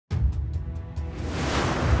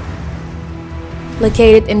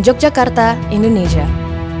Located in Yogyakarta, Indonesia,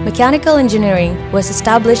 mechanical engineering was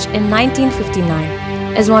established in 1959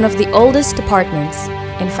 as one of the oldest departments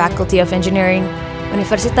in Faculty of Engineering,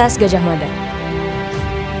 Universitas Gadjah Mada.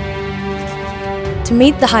 To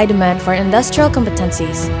meet the high demand for industrial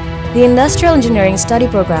competencies, the Industrial Engineering Study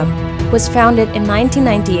Program was founded in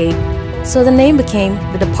 1998, so the name became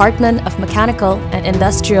the Department of Mechanical and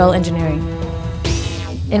Industrial Engineering.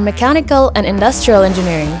 In Mechanical and Industrial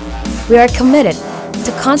Engineering, we are committed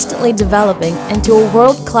to constantly developing into a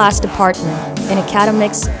world-class department in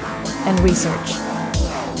academics and research.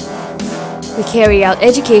 We carry out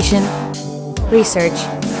education, research,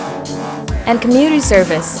 and community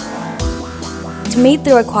service to meet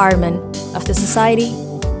the requirement of the society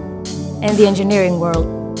and the engineering world.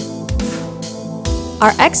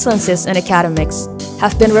 Our excellences in academics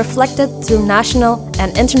have been reflected through national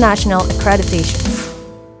and international accreditations.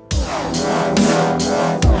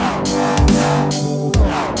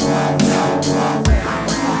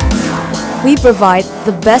 We provide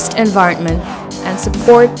the best environment and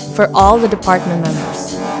support for all the department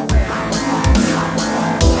members.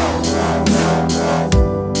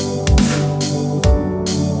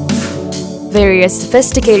 Various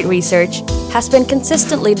sophisticated research has been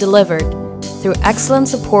consistently delivered through excellent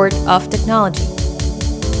support of technology,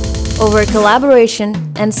 over collaboration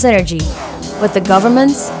and synergy with the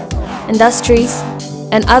governments, industries,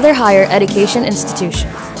 and other higher education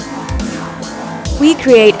institutions. We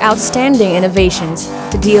create outstanding innovations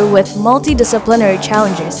to deal with multidisciplinary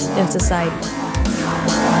challenges in society.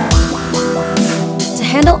 To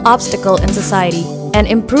handle obstacles in society and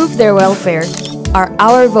improve their welfare are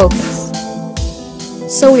our focus.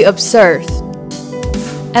 So we observe,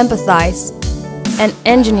 empathize, and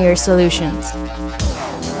engineer solutions.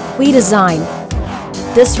 We design,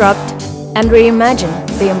 disrupt, and reimagine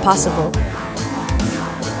the impossible.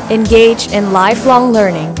 Engage in lifelong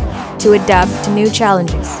learning to adapt to new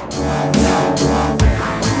challenges.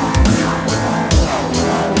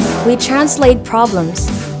 We translate problems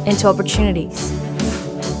into opportunities.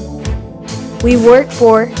 We work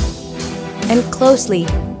for and closely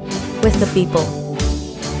with the people.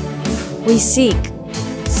 We seek,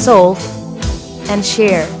 solve, and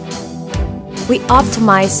share. We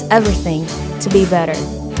optimize everything to be better.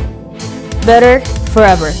 Better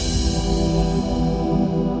forever.